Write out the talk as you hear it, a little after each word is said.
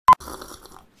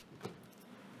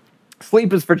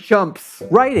Sleep is for chumps.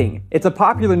 Writing. It's a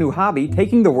popular new hobby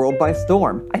taking the world by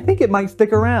storm. I think it might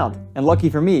stick around. And lucky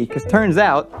for me, because turns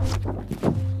out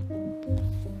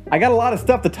I got a lot of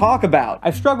stuff to talk about.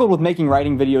 I've struggled with making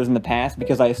writing videos in the past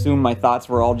because I assumed my thoughts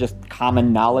were all just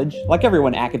common knowledge. Like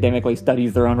everyone academically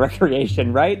studies their own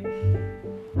recreation, right?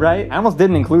 Right? I almost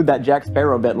didn't include that Jack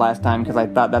Sparrow bit last time because I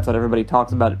thought that's what everybody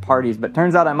talks about at parties, but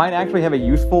turns out I might actually have a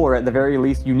useful or at the very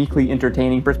least uniquely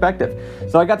entertaining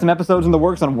perspective. So I got some episodes in the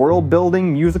works on world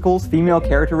building, musicals, female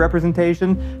character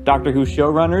representation, Doctor Who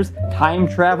showrunners, time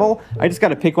travel. I just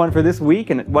gotta pick one for this week,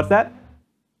 and what's that?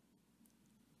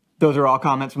 Those are all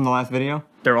comments from the last video?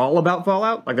 They're all about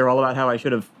Fallout? Like they're all about how I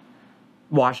should have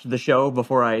watched the show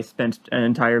before I spent an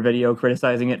entire video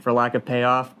criticizing it for lack of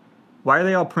payoff? Why are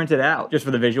they all printed out? Just for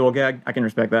the visual gag? I can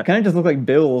respect that. Kind of just look like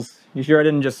bills. You sure I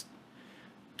didn't just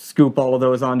scoop all of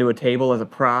those onto a table as a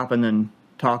prop and then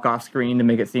talk off screen to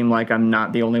make it seem like I'm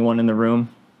not the only one in the room?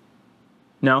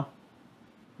 No?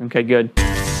 Okay, good.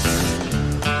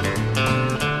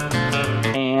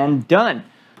 And done.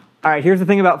 Alright, here's the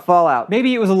thing about Fallout.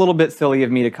 Maybe it was a little bit silly of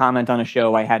me to comment on a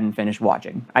show I hadn't finished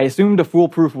watching. I assumed a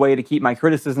foolproof way to keep my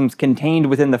criticisms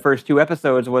contained within the first 2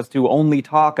 episodes was to only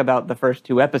talk about the first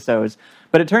 2 episodes,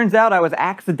 but it turns out I was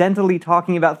accidentally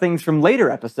talking about things from later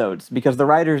episodes, because the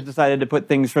writers decided to put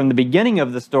things from the beginning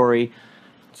of the story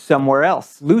somewhere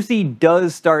else. Lucy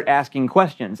does start asking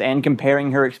questions and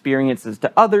comparing her experiences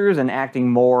to others and acting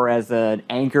more as an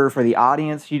anchor for the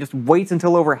audience. She just waits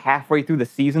until over halfway through the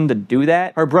season to do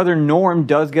that. Her brother Norm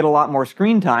does get a lot more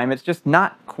screen time. It's just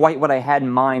not quite what I had in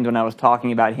mind when I was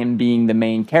talking about him being the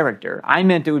main character. I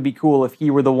meant it would be cool if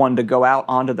he were the one to go out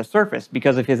onto the surface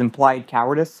because of his implied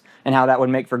cowardice and how that would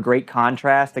make for great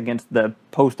contrast against the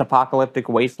post-apocalyptic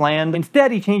wasteland.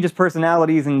 Instead, he changes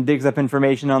personalities and digs up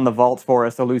information on the vaults for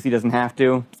us so Lucy doesn't have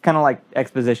to. It's kind of like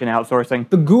exposition outsourcing.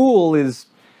 The Ghoul is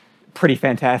pretty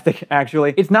fantastic,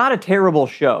 actually. It's not a terrible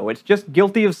show. It's just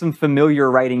guilty of some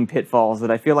familiar writing pitfalls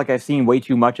that I feel like I've seen way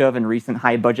too much of in recent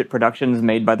high-budget productions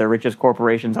made by the richest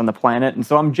corporations on the planet, and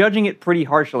so I'm judging it pretty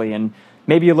harshly and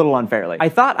maybe a little unfairly. I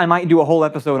thought I might do a whole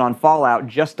episode on Fallout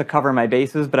just to cover my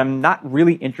bases, but I'm not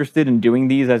really interested in doing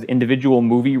these as individual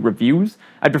movie reviews.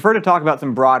 I'd prefer to talk about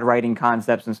some broad writing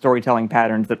concepts and storytelling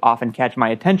patterns that often catch my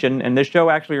attention, and this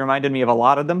show actually reminded me of a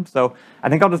lot of them, so I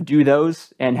think I'll just do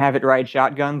those and have it ride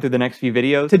shotgun through the next few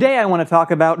videos. Today I want to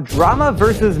talk about drama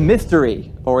versus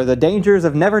mystery, or the dangers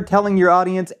of never telling your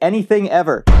audience anything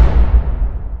ever.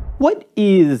 What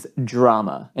is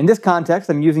drama? In this context,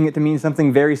 I'm using it to mean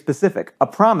something very specific, a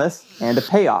promise and a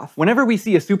payoff. Whenever we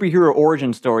see a superhero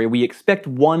origin story, we expect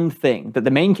one thing, that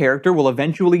the main character will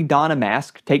eventually don a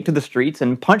mask, take to the streets,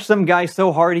 and punch some guy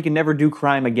so hard he can never do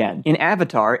crime again. In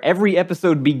Avatar, every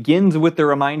episode begins with the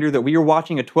reminder that we are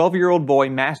watching a 12-year-old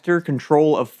boy master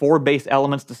control of 4 base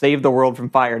elements to save the world from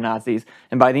fire Nazis,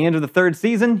 and by the end of the 3rd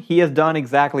season, he has done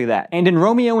exactly that. And in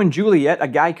Romeo and Juliet, a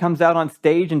guy comes out on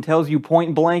stage and tells you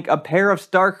point blank, a pair of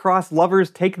star-crossed lovers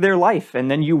take their life, and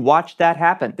then you watch that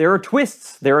happen. There are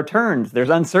twists, there are turns, there's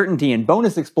uncertainty and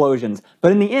bonus explosions,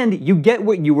 but in the end, you get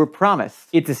what you were promised.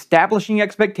 It's establishing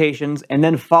expectations and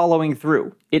then following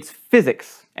through. It's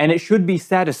physics, and it should be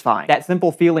satisfying. That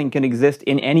simple feeling can exist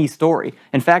in any story.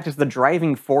 In fact, it's the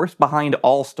driving force behind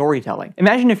all storytelling.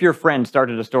 Imagine if your friend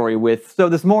started a story with, so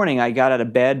this morning I got out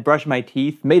of bed, brushed my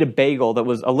teeth, made a bagel that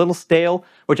was a little stale,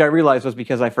 which I realized was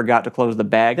because I forgot to close the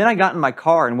bag. Then I got in my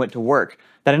car and went to work.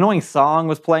 That annoying song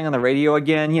was playing on the radio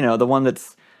again, you know, the one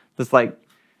that's like,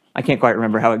 I can't quite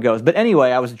remember how it goes. But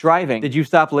anyway, I was driving. Did you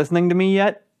stop listening to me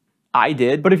yet? I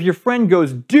did. But if your friend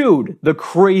goes, dude, the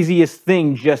craziest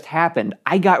thing just happened.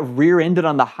 I got rear-ended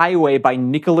on the highway by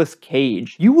Nicolas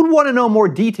Cage. You would want to know more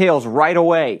details right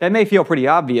away. That may feel pretty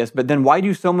obvious, but then why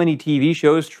do so many TV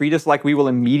shows treat us like we will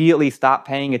immediately stop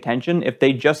paying attention if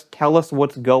they just tell us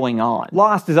what's going on?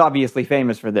 Lost is obviously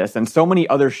famous for this, and so many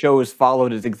other shows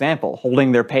followed its example,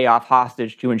 holding their payoff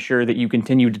hostage to ensure that you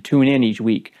continue to tune in each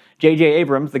week. J.J.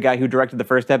 Abrams, the guy who directed the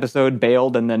first episode,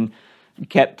 bailed and then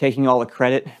kept taking all the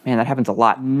credit. Man, that happens a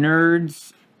lot.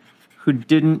 Nerds who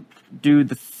didn't do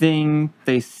the thing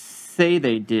they say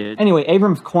they did. Anyway,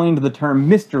 Abrams coined the term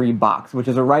mystery box, which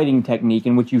is a writing technique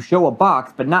in which you show a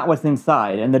box but not what's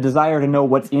inside, and the desire to know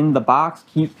what's in the box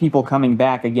keeps people coming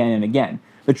back again and again.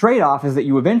 The trade-off is that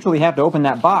you eventually have to open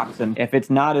that box, and if it's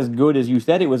not as good as you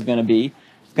said it was going to be,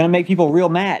 It's gonna make people real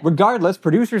mad. Regardless,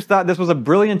 producers thought this was a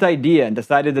brilliant idea and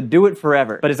decided to do it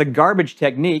forever. But it's a garbage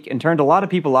technique and turned a lot of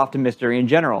people off to mystery in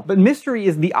general. But mystery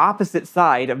is the opposite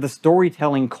side of the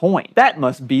storytelling coin. That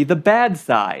must be the bad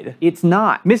side. It's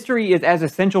not. Mystery is as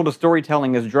essential to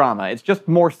storytelling as drama. It's just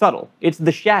more subtle. It's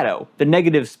the shadow, the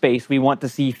negative space we want to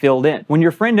see filled in. When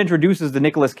your friend introduces the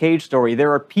Nicolas Cage story,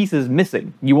 there are pieces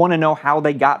missing. You want to know how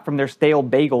they got from their stale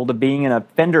bagel to being in a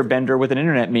fender bender with an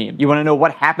internet meme. You want to know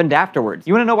what happened afterwards.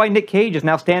 You want to know why Nick Cage is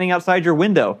now standing outside your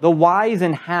window. The whys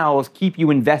and hows keep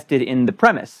you invested in the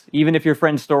premise, even if your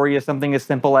friend's story is something as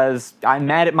simple as, I'm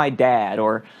mad at my dad,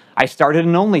 or I started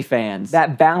an OnlyFans.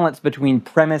 That balance between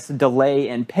premise, delay,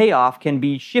 and payoff can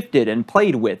be shifted and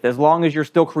played with, as long as you're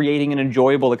still creating an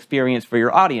enjoyable experience for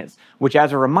your audience, which,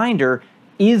 as a reminder,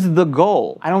 is the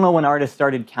goal. I don't know when artists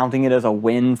started counting it as a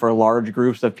win for large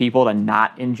groups of people to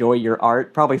not enjoy your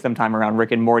art, probably sometime around Rick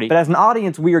and Morty. But as an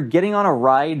audience, we are getting on a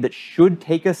ride that should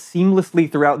take us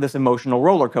seamlessly throughout this emotional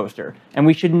roller coaster. And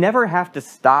we should never have to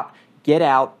stop, get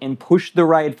out, and push the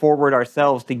ride forward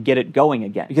ourselves to get it going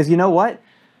again. Because you know what?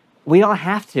 We don't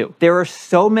have to. There are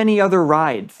so many other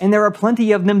rides, and there are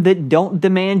plenty of them that don't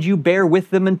demand you bear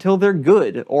with them until they're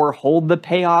good, or hold the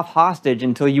payoff hostage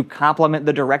until you compliment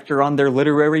the director on their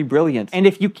literary brilliance. And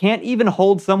if you can't even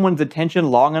hold someone's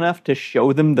attention long enough to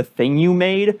show them the thing you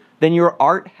made, then your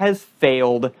art has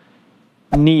failed.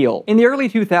 Kneel. In the early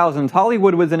 2000s,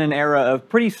 Hollywood was in an era of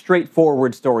pretty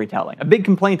straightforward storytelling. A big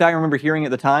complaint I remember hearing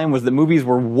at the time was that movies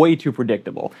were way too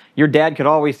predictable. Your dad could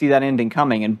always see that ending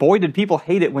coming, and boy did people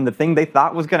hate it when the thing they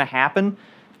thought was gonna happen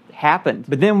happened.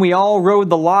 But then we all rode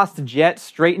the lost jet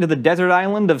straight into the desert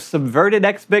island of Subverted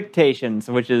Expectations,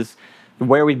 which is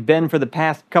where we've been for the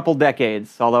past couple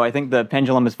decades, although I think the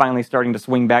pendulum is finally starting to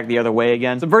swing back the other way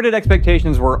again. Subverted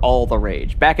expectations were all the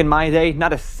rage. Back in my day,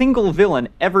 not a single villain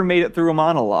ever made it through a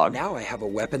monologue. Now I have a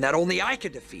weapon that only I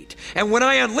can defeat, and when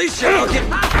I unleash it, I'll get...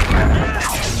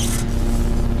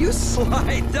 You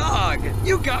sly dog!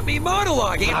 You got me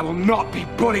monologuing! I will not be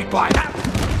bullied by that!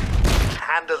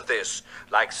 Handle this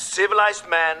like civilized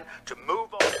man to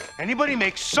move on. Anybody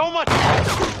makes so much...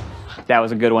 That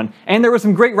was a good one. And there was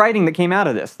some great writing that came out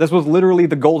of this. This was literally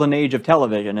the golden age of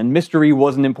television, and mystery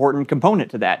was an important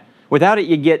component to that. Without it,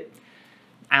 you get,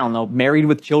 I don't know, Married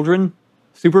with Children?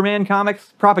 Superman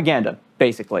comics? Propaganda,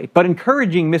 basically. But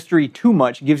encouraging mystery too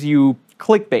much gives you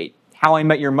clickbait, How I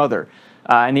Met Your Mother,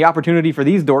 and the opportunity for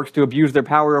these dorks to abuse their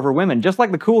power over women, just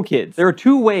like the cool kids. There are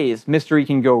two ways mystery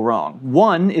can go wrong.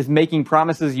 One is making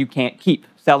promises you can't keep,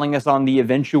 selling us on the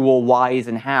eventual whys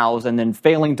and hows, and then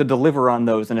failing to deliver on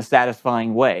those in a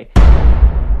satisfying way.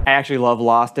 I actually love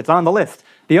Lost. It's on the list.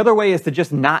 The other way is to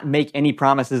just not make any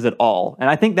promises at all, and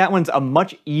I think that one's a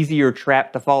much easier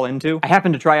trap to fall into. I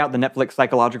happened to try out the Netflix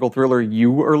psychological thriller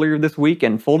You earlier this week,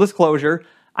 and full disclosure,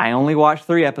 I only watched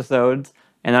 3 episodes,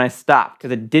 and then I stopped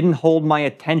because it didn't hold my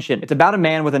attention. It's about a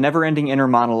man with a never-ending inner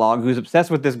monologue who's obsessed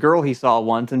with this girl he saw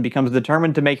once and becomes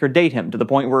determined to make her date him, to the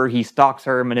point where he stalks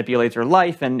her, manipulates her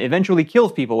life, and eventually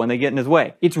kills people when they get in his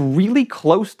way. It's really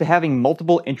close to having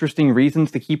multiple interesting reasons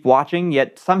to keep watching,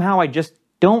 yet somehow I just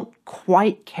don't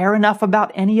quite care enough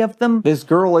about any of them. This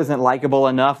girl isn't likable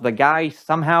enough, the guy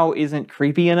somehow isn't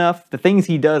creepy enough, the things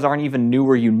he does aren't even new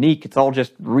or unique, it's all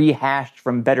just rehashed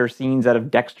from better scenes out of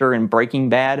Dexter and Breaking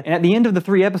Bad. And at the end of the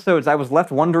 3 episodes, I was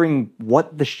left wondering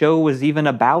what the show was even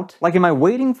about. Like, am I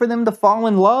waiting for them to fall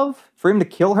in love? For him to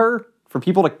kill her? For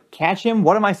people to catch him?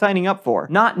 What am I signing up for?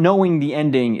 Not knowing the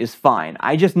ending is fine.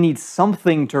 I just need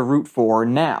something to root for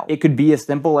now. It could be as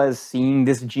simple as seeing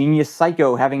this genius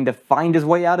psycho having to find his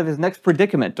way out of his next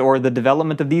predicament, or the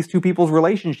development of these two people's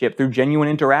relationship through genuine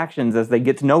interactions as they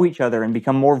get to know each other and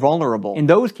become more vulnerable. In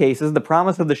those cases, the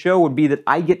promise of the show would be that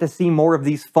I get to see more of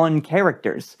these fun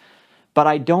characters. But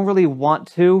I don't really want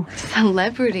to.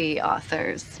 Celebrity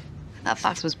authors. That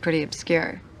fox was pretty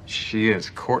obscure. She is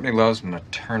Courtney Love's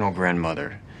maternal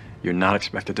grandmother. You're not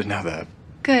expected to know that.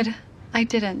 Good. I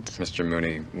didn't. Mr.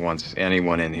 Mooney wants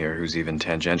anyone in here who's even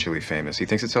tangentially famous. He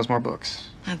thinks it sells more books.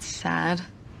 That's sad.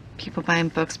 People buying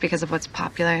books because of what's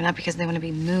popular, not because they want to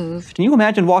be moved. Can you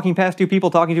imagine walking past 2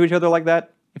 people talking to each other like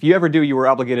that? If you ever do, you were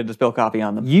obligated to spill coffee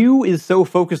on them. You is so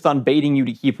focused on baiting you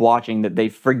to keep watching that they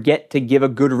forget to give a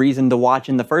good reason to watch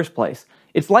in the first place.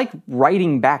 It's like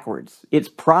writing backwards. It's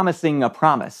promising a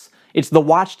promise. It's the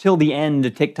watch till the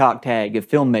end TikTok tag of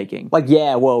filmmaking. Like,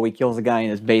 yeah, whoa, he kills a guy in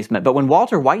his basement. But when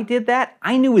Walter White did that,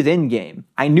 I knew his endgame.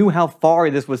 I knew how far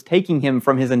this was taking him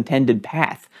from his intended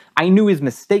path. I knew his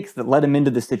mistakes that led him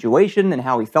into the situation and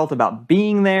how he felt about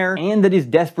being there, and that his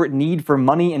desperate need for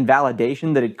money and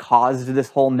validation that had caused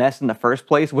this whole mess in the first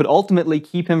place would ultimately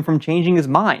keep him from changing his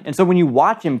mind. And so when you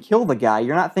watch him kill the guy,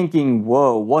 you're not thinking,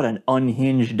 whoa, what an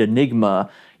unhinged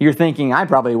enigma. You're thinking, I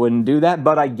probably wouldn't do that,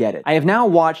 but I get it. I have now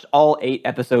watched all 8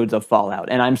 episodes of Fallout,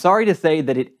 and I'm sorry to say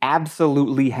that it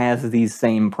absolutely has these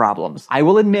same problems. I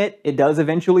will admit, it does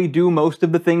eventually do most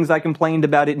of the things I complained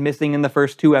about it missing in the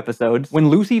first 2 episodes. When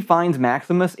Lucy finds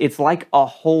Maximus, it's like a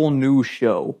whole new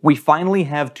show. We finally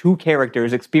have 2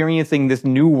 characters experiencing this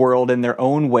new world in their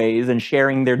own ways and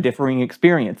sharing their differing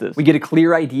experiences. We get a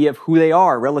clear idea of who they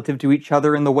are relative to each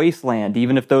other in the wasteland,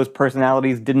 even if those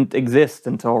personalities didn't exist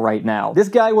until right now. This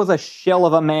guy was a shell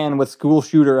of a man with school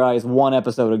shooter eyes 1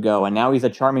 episode ago, and now he's a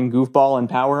charming goofball in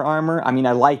power armor. I mean,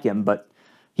 I like him, but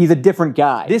he's a different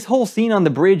guy. This whole scene on the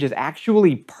bridge is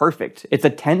actually perfect. It's a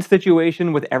tense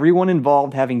situation with everyone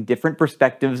involved having different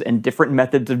perspectives and different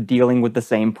methods of dealing with the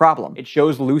same problem. It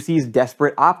shows Lucy's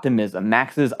desperate optimism,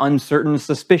 Max's uncertain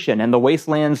suspicion, and the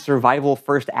Wasteland's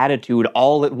survival-first attitude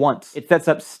all at once. It sets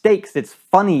up stakes, it's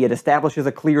funny, it establishes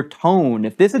a clear tone.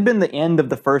 If this had been the end of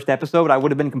the first episode, I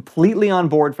would have been completely on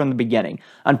board from the beginning.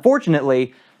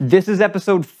 Unfortunately, this is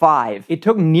episode 5. It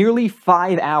took nearly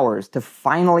 5 hours to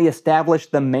finally establish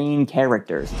the main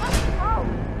characters.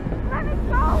 Let it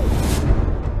go!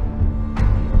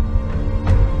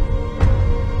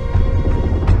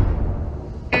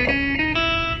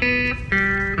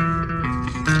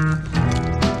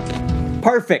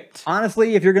 Perfect!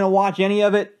 Honestly, if you're gonna watch any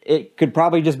of it, it could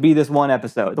probably just be this 1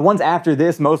 episode. The ones after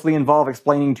this mostly involve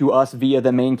explaining to us via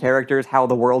the main characters how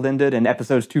the world ended, and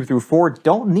episodes 2 through 4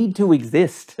 don't need to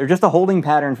exist. They're just a holding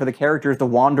pattern for the characters to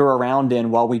wander around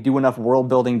in while we do enough world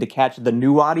building to catch the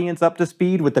new audience up to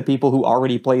speed with the people who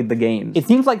already played the games. It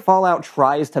seems like Fallout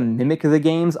tries to mimic the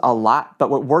games a lot, but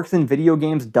what works in video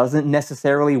games doesn't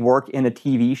necessarily work in a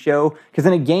TV show, because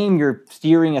in a game you're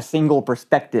steering a single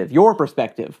perspective, your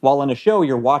perspective, while in a show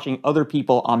you're watching other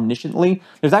people omnisciently.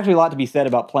 There's actually a lot to be said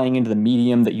about playing into the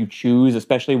medium that you choose,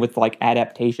 especially with like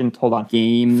adaptations. Hold on.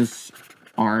 Games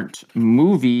aren't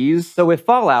movies. So if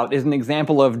Fallout is an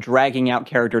example of dragging out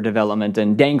character development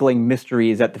and dangling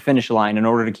mysteries at the finish line in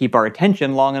order to keep our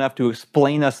attention long enough to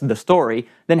explain us the story,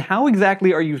 then how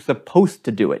exactly are you supposed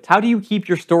to do it? How do you keep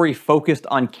your story focused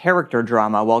on character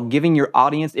drama while giving your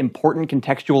audience important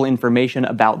contextual information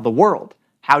about the world?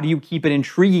 How do you keep it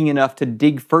intriguing enough to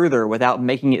dig further without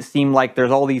making it seem like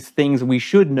there's all these things we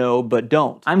should know but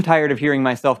don't? I'm tired of hearing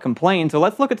myself complain, so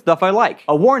let's look at stuff I like.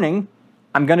 A warning,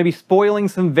 I'm gonna be spoiling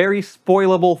some very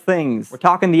spoilable things. We're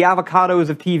talking the avocados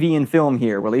of TV and film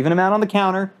here. We're leaving them out on the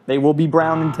counter. They will be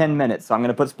brown in 10 minutes, so I'm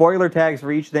gonna put spoiler tags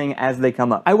for each thing as they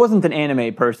come up. I wasn't an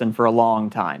anime person for a long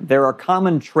time. There are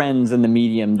common trends in the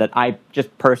medium that I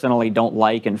just personally don't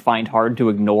like and find hard to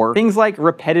ignore. Things like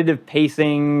repetitive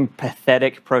pacing,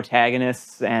 pathetic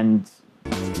protagonists, and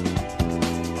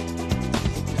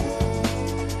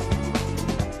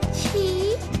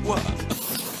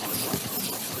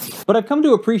but I've come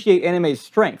to appreciate anime's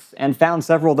strengths, and found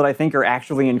several that I think are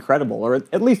actually incredible, or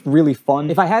at least really fun.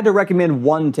 If I had to recommend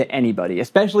one to anybody,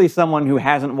 especially someone who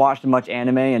hasn't watched much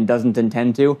anime and doesn't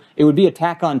intend to, it would be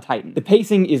Attack on Titan. The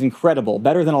pacing is incredible,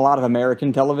 better than a lot of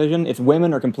American television. Its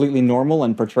women are completely normal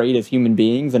and portrayed as human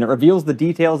beings, and it reveals the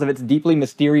details of its deeply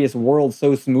mysterious world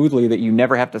so smoothly that you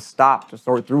never have to stop to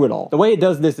sort through it all. The way it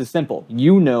does this is simple.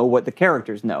 You know what the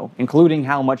characters know, including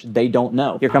how much they don't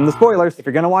know. Here come the spoilers. If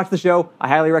you're gonna watch the show, I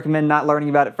highly recommend not learning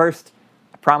about it first.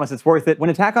 I promise it's worth it. When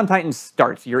Attack on Titan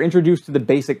starts, you're introduced to the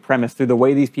basic premise through the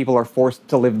way these people are forced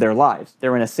to live their lives.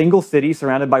 They're in a single city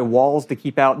surrounded by walls to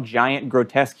keep out giant,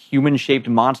 grotesque, human-shaped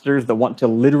monsters that want to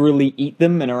literally eat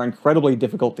them and are incredibly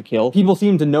difficult to kill. People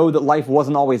seem to know that life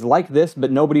wasn't always like this,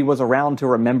 but nobody was around to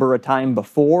remember a time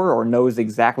before or knows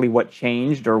exactly what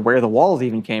changed or where the walls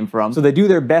even came from. So they do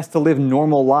their best to live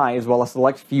normal lives while a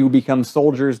select few become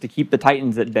soldiers to keep the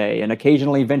Titans at bay and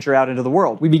occasionally venture out into the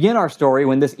world. We begin our story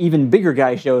when this even bigger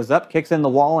guy shows up, kicks in the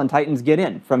wall, and Titans get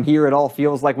in. From here, it all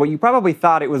feels like what you probably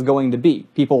thought it was going to be.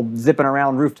 People zipping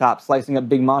around rooftops, slicing up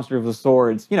big monsters with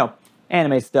swords, you know,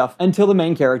 anime stuff, until the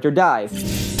main character dies.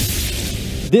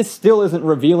 This still isn't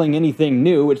revealing anything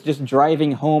new, it's just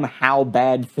driving home how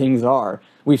bad things are.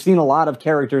 We've seen a lot of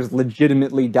characters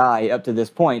legitimately die up to this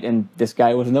point, and this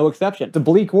guy was no exception. It's a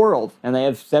bleak world, and they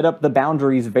have set up the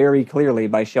boundaries very clearly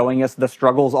by showing us the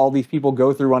struggles all these people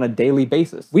go through on a daily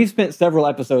basis. We've spent several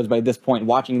episodes by this point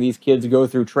watching these kids go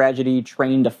through tragedy,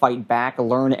 train to fight back,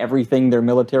 learn everything their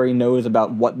military knows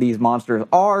about what these monsters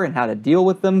are and how to deal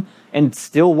with them, and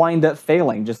still wind up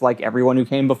failing, just like everyone who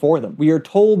came before them. We are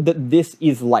told that this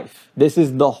is life. This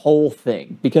is the whole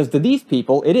thing. Because to these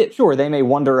people, it is. Sure, they may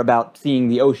wonder about seeing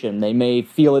the ocean. They may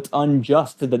feel it's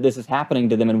unjust that this is happening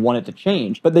to them and want it to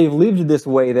change. But they've lived this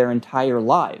way their entire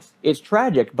lives. It's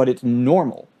tragic, but it's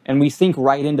normal. And we sink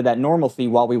right into that normalcy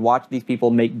while we watch these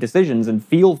people make decisions and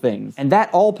feel things. And that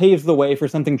all paves the way for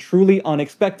something truly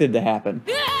unexpected to happen.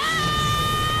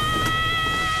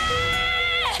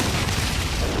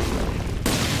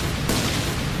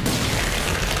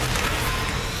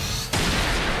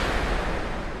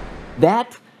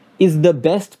 That is the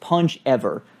best punch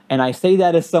ever, and I say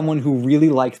that as someone who really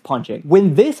likes punching.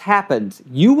 When this happens,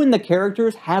 you and the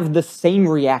characters have the same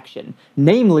reaction,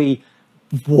 namely,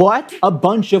 what? A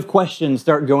bunch of questions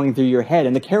start going through your head,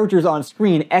 and the characters on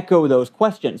screen echo those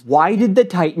questions. Why did the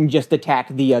Titan just attack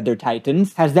the other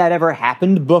Titans? Has that ever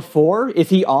happened before? Is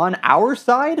he on our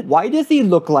side? Why does he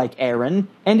look like Eren?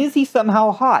 And is he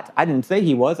somehow hot? I didn't say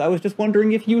he was, I was just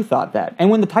wondering if you thought that. And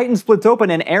when the Titan splits open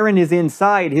and Eren is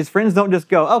inside, his friends don't just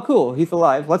go, oh cool, he's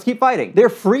alive, let's keep fighting. They're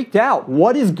freaked out.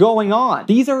 What is going on?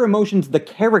 These are emotions the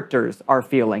characters are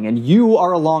feeling, and you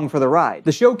are along for the ride.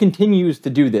 The show continues to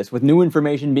do this, with new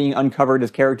information being uncovered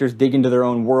as characters dig into their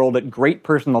own world at great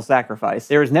personal sacrifice.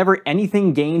 There is never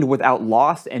anything gained without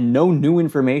loss, and no new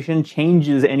information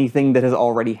changes anything that has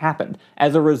already happened.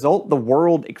 As a result, the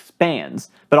world expands,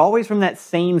 but always from that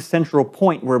same central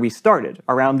point where we started,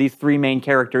 around these three main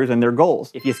characters and their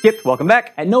goals. If you skipped, welcome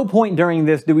back. At no point during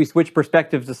this do we switch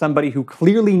perspectives to somebody who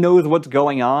clearly knows what's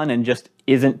going on and just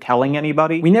isn't telling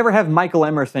anybody. We never have Michael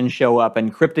Emerson show up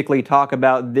and cryptically talk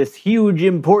about this huge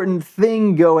important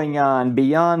thing going on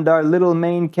beyond our little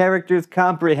main character's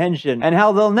comprehension, and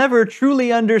how they'll never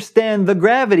truly understand the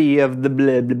gravity of the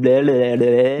blah blah blah blah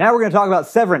blah. Now we're going to talk about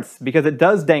Severance, because it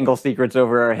does dangle secrets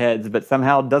over our heads, but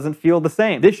somehow doesn't feel the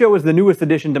same. This show is the newest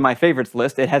addition to my favorites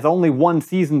list. It has only one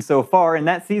season so far, and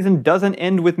that season doesn't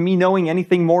end with me knowing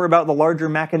anything more about the larger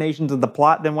machinations of the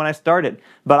plot than when I started.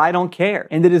 But I don't care.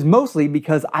 And it is mostly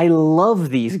because I love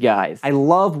these guys. I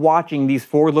love watching these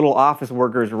four little office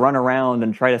workers run around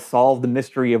and try to solve the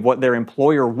mystery of what their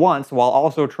employer wants while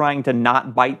also trying to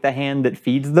not bite the hand that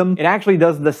feeds them. It actually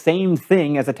does the same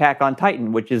thing as Attack on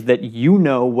Titan, which is that you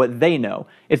know what they know.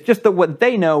 It's just that what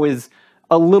they know is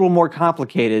a little more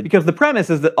complicated, because the premise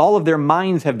is that all of their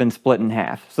minds have been split in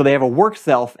half. So they have a work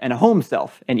self and a home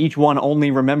self, and each one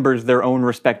only remembers their own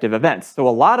respective events. So a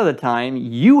lot of the time,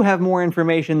 you have more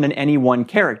information than any one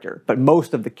character, but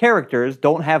most of the characters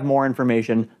don't have more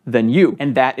information than you.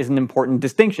 And that is an important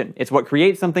distinction. It's what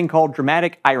creates something called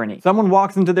dramatic irony. Someone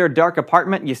walks into their dark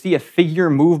apartment, you see a figure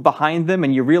move behind them,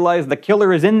 and you realize the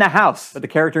killer is in the house, but the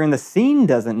character in the scene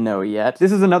doesn't know yet.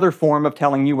 This is another form of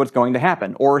telling you what's going to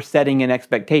happen, or setting an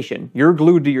expectation. You're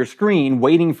glued to your screen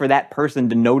waiting for that person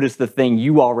to notice the thing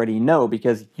you already know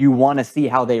because you want to see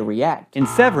how they react. In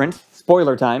Severance,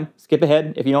 spoiler time, skip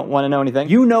ahead if you don't want to know anything,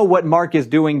 you know what Mark is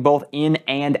doing both in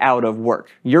and out of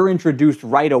work. You're introduced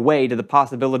right away to the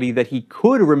possibility that he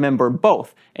could remember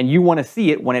both, and you want to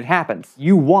see it when it happens.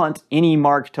 You want Innie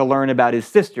Mark to learn about his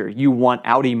sister. You want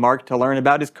Outie Mark to learn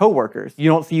about his coworkers. You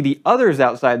don't see the others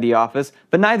outside the office,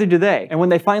 but neither do they. And when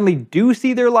they finally do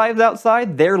see their lives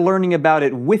outside, they're learning about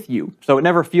it with you, so it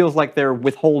never feels like they're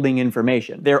withholding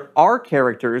information. There are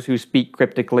characters who speak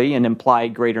cryptically and imply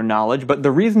greater knowledge, but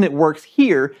the reason it works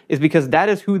here is because that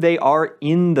is who they are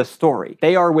in the story.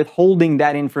 They are withholding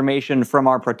that information from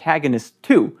our protagonists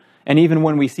too. And even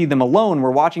when we see them alone,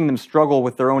 we're watching them struggle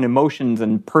with their own emotions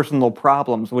and personal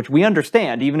problems, which we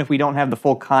understand even if we don't have the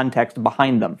full context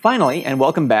behind them. Finally, and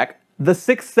welcome back, The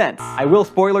Sixth Sense. I will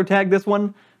spoiler tag this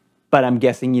one, but I'm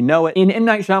guessing you know it. In M.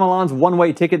 Night Shyamalan's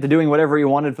one-way ticket to doing whatever he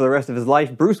wanted for the rest of his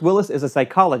life, Bruce Willis is a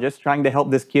psychologist trying to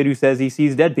help this kid who says he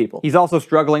sees dead people. He's also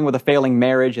struggling with a failing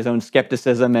marriage, his own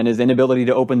skepticism, and his inability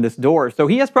to open this door, so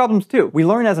he has problems too. We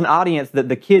learn as an audience that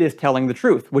the kid is telling the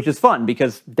truth, which is fun,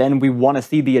 because then we want to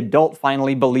see the adult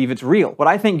finally believe it's real. What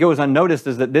I think goes unnoticed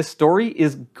is that this story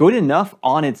is good enough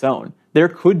on its own. There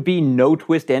could be no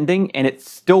twist ending, and it's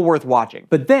still worth watching.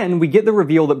 But then we get the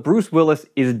reveal that Bruce Willis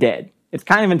is dead. It's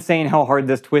kind of insane how hard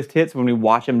this twist hits when we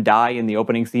watch him die in the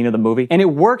opening scene of the movie. And it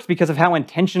works because of how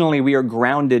intentionally we are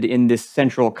grounded in this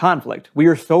central conflict. We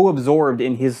are so absorbed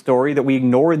in his story that we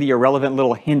ignore the irrelevant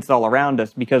little hints all around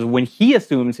us, because when he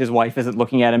assumes his wife isn't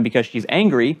looking at him because she's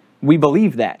angry, we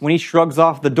believe that. When he shrugs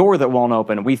off the door that won't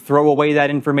open, we throw away that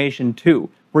information too.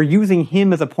 We're using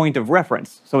him as a point of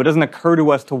reference, so it doesn't occur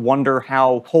to us to wonder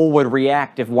how Cole would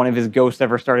react if one of his ghosts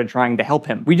ever started trying to help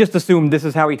him. We just assume this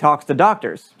is how he talks to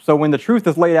doctors, so when the truth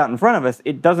is laid out in front of us,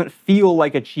 it doesn't feel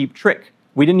like a cheap trick.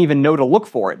 We didn't even know to look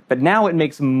for it, but now it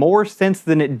makes more sense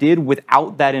than it did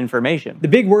without that information. The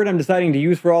big word I'm deciding to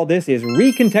use for all this is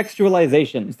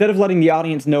recontextualization. Instead of letting the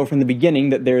audience know from the beginning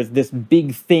that there's this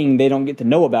big thing they don't get to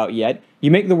know about yet, you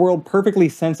make the world perfectly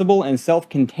sensible and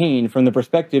self-contained from the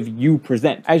perspective you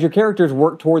present. As your characters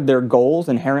work toward their goals,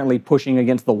 inherently pushing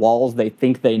against the walls they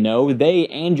think they know, they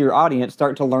and your audience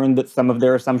start to learn that some of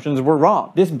their assumptions were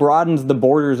wrong. This broadens the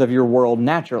borders of your world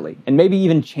naturally, and maybe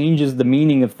even changes the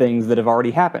meaning of things that have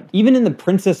already happened. Even in The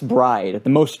Princess Bride, the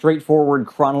most straightforward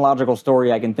chronological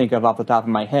story I can think of off the top of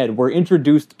my head, we're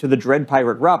introduced to the Dread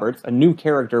Pirate Roberts, a new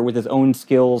character with his own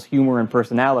skills, humor, and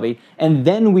personality, and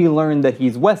then we learn that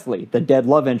he's Wesley, the dead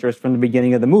love interest from the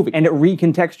beginning of the movie. And it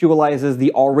recontextualizes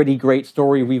the already great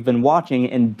story we've been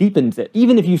watching and deepens it.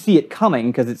 Even if you see it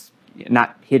coming, because it's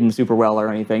not hidden super well or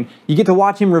anything, you get to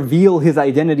watch him reveal his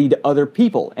identity to other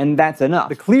people, and that's enough.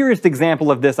 The clearest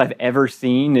example of this I've ever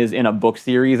seen is in a book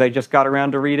series I just got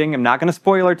around to reading. I'm not going to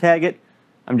spoiler tag it.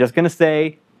 I'm just going to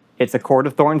say it's A Court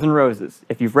of Thorns and Roses.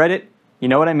 If you've read it, you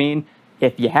know what I mean.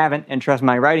 If you haven't, and trust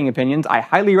my writing opinions, I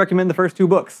highly recommend the first two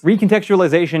books.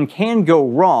 Recontextualization can go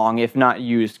wrong if not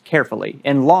used carefully.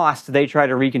 In Lost, they try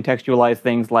to recontextualize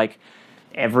things like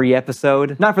every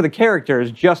episode. Not for the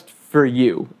characters, just for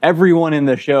you. Everyone in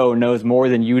the show knows more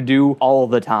than you do all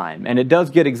the time, and it does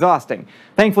get exhausting.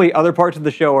 Thankfully, other parts of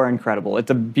the show are incredible. It's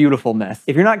a beautiful mess.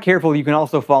 If you're not careful, you can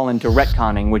also fall into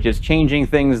retconning, which is changing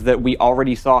things that we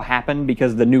already saw happen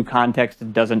because the new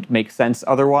context doesn't make sense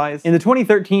otherwise. In the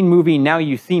 2013 movie Now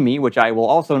You See Me, which I will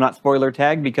also not spoiler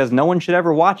tag because no one should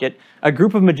ever watch it, a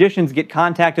group of magicians get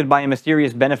contacted by a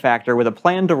mysterious benefactor with a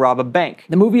plan to rob a bank.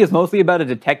 The movie is mostly about a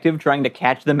detective trying to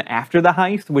catch them after the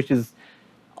heist, which is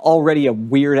already a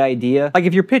weird idea. Like,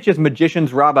 if your pitch is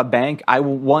magicians rob a bank, I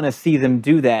want to see them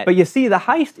do that. But you see, the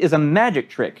heist is a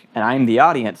magic trick, and I'm the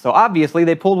audience, so obviously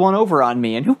they pulled one over on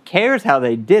me, and who cares how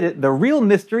they did it? The real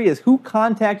mystery is who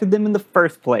contacted them in the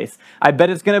first place. I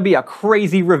bet it's gonna be a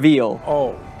crazy reveal.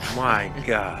 Oh my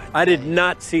God. I did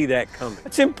not see that coming.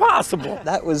 It's impossible.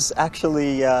 That was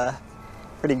actually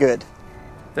pretty good.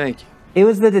 Thank you. It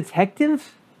was the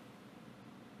detective?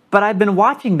 But I've been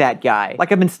watching that guy.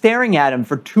 Like, I've been staring at him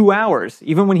for 2 hours,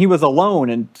 even when he was alone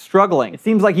and struggling. It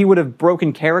seems like he would have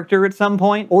broken character at some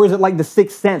point. Or is it like The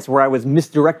Sixth Sense, where I was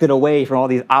misdirected away from all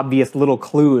these obvious little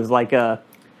clues, like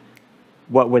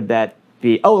what would that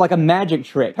be? Oh, like a magic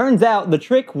trick. Turns out the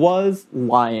trick was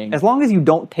lying. As long as you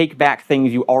don't take back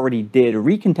things you already did,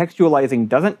 recontextualizing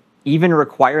doesn't even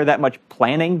require that much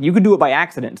planning. You could do it by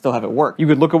accident and still have it work. You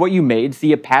could look at what you made,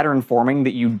 see a pattern forming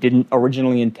that you didn't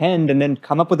originally intend, and then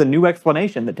come up with a new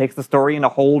explanation that takes the story in a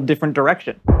whole different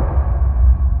direction.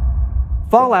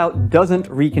 Fallout doesn't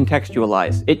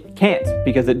recontextualize. It can't,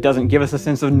 because it doesn't give us a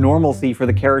sense of normalcy for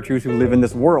the characters who live in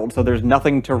this world, so there's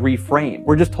nothing to reframe.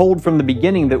 We're just told from the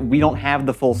beginning that we don't have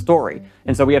the full story,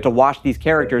 and so we have to watch these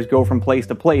characters go from place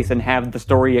to place and have the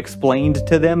story explained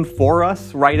to them for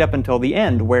us right up until the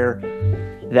end, where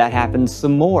that happens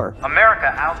some more.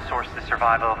 America outsourced the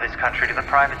survival of this country to the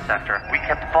private sector. We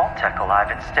kept Vault Tech alive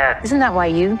instead. Isn't that why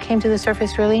you came to the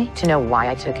surface, really? To know why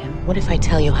I took him? What if I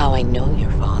tell you how I know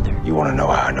your father? You want to know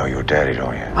how I know your daddy,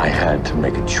 don't you? I had to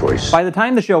make a choice. By the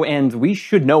time the show ends, we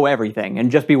should know everything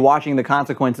and just be watching the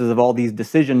consequences of all these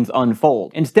decisions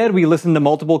unfold. Instead, we listen to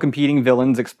multiple competing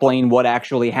villains explain what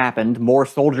actually happened, more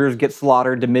soldiers get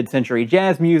slaughtered to mid-century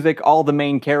jazz music, all the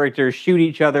main characters shoot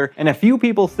each other, and a few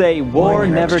people say war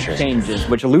never changes,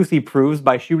 which Lucy proves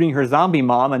by shooting her zombie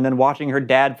mom and then watching her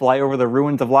dad fly over the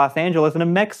ruins of Los Angeles in a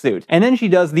mech suit. And then she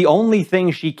does the only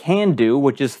thing she can do,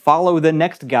 which is follow the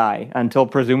next guy until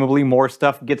presumably more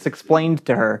stuff gets explained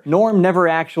to her. Norm never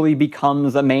actually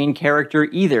becomes a main character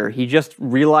either. He just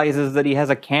realizes that he has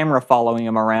a camera following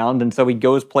him around, and so he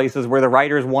goes places where the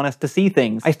writers want us to see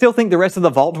things. I still think the rest of the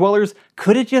Vault Dwellers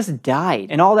could have just died,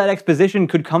 and all that exposition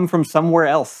could come from somewhere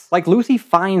else. Like, Lucy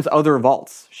finds other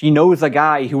vaults. She knows a guy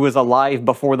guy who was alive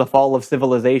before the fall of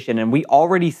civilization, and we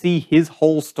already see his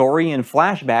whole story in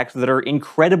flashbacks that are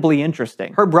incredibly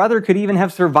interesting. Her brother could even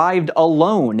have survived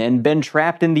alone and been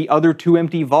trapped in the other 2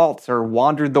 empty vaults, or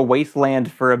wandered the wasteland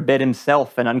for a bit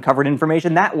himself and uncovered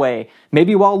information that way,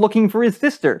 maybe while looking for his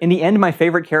sister. In the end, my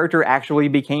favorite character actually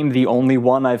became the only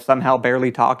one I've somehow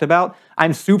barely talked about.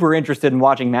 I'm super interested in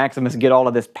watching Maximus get all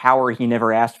of this power he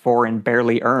never asked for and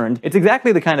barely earned. It's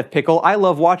exactly the kind of pickle I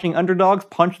love watching underdogs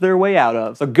punch their way out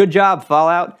of. So good job,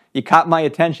 Fallout. You caught my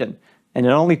attention. And it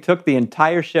only took the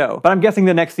entire show. But I'm guessing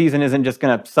the next season isn't just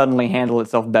gonna suddenly handle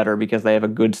itself better because they have a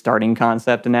good starting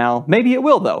concept now. Maybe it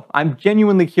will, though. I'm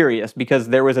genuinely curious, because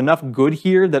there was enough good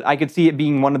here that I could see it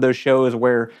being one of those shows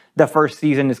where the first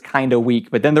season is kinda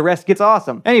weak, but then the rest gets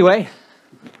awesome. Anyway,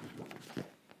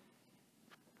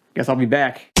 guess I'll be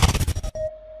back.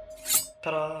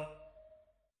 Ta-da!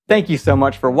 Thank you so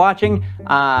much for watching.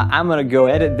 I'm gonna go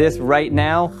edit this right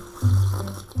now.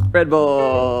 Red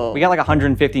Bull! We got like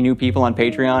 150 new people on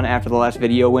Patreon after the last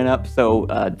video went up, so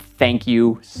thank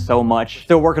you so much.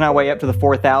 Still working our way up to the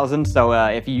 4,000, so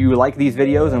if you like these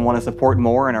videos and want to support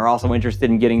more and are also interested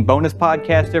in getting bonus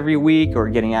podcasts every week, or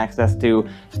getting access to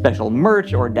special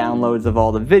merch or downloads of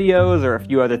all the videos, or a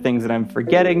few other things that I'm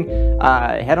forgetting,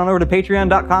 head on over to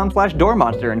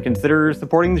patreon.com/doormonster and consider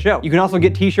supporting the show. You can also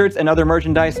get t-shirts and other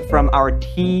merchandise from our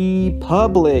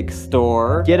TeePublic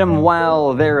store. Get them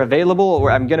while they're available,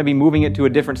 or I'm gonna be moving it to a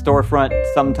different storefront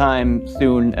sometime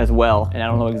soon as well. And I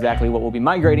don't know exactly what we'll be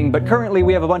migrating, but currently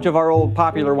we have a bunch of our old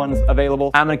popular ones available.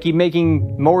 I'm gonna keep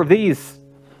making more of these.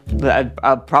 I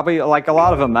probably like a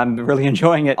lot of them. I'm really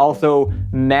enjoying it. Also,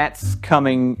 Matt's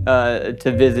coming to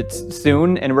visit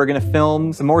soon, and we're gonna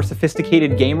film some more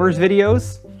sophisticated gamers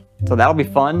videos. So that'll be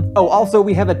fun. Oh, also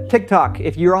we have a TikTok.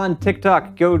 If you're on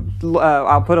TikTok, go,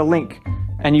 I'll put a link.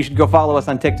 And you should go follow us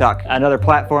on TikTok, another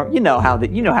platform. You know how the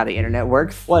internet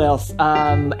works. What else?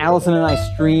 Allison and I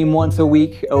stream once a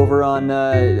week over on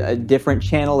a different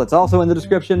channel that's also in the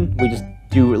description. We just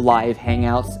do live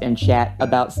hangouts and chat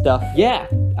about stuff. Yeah,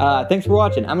 thanks for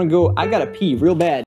watching. I'm gonna go, I gotta pee real bad.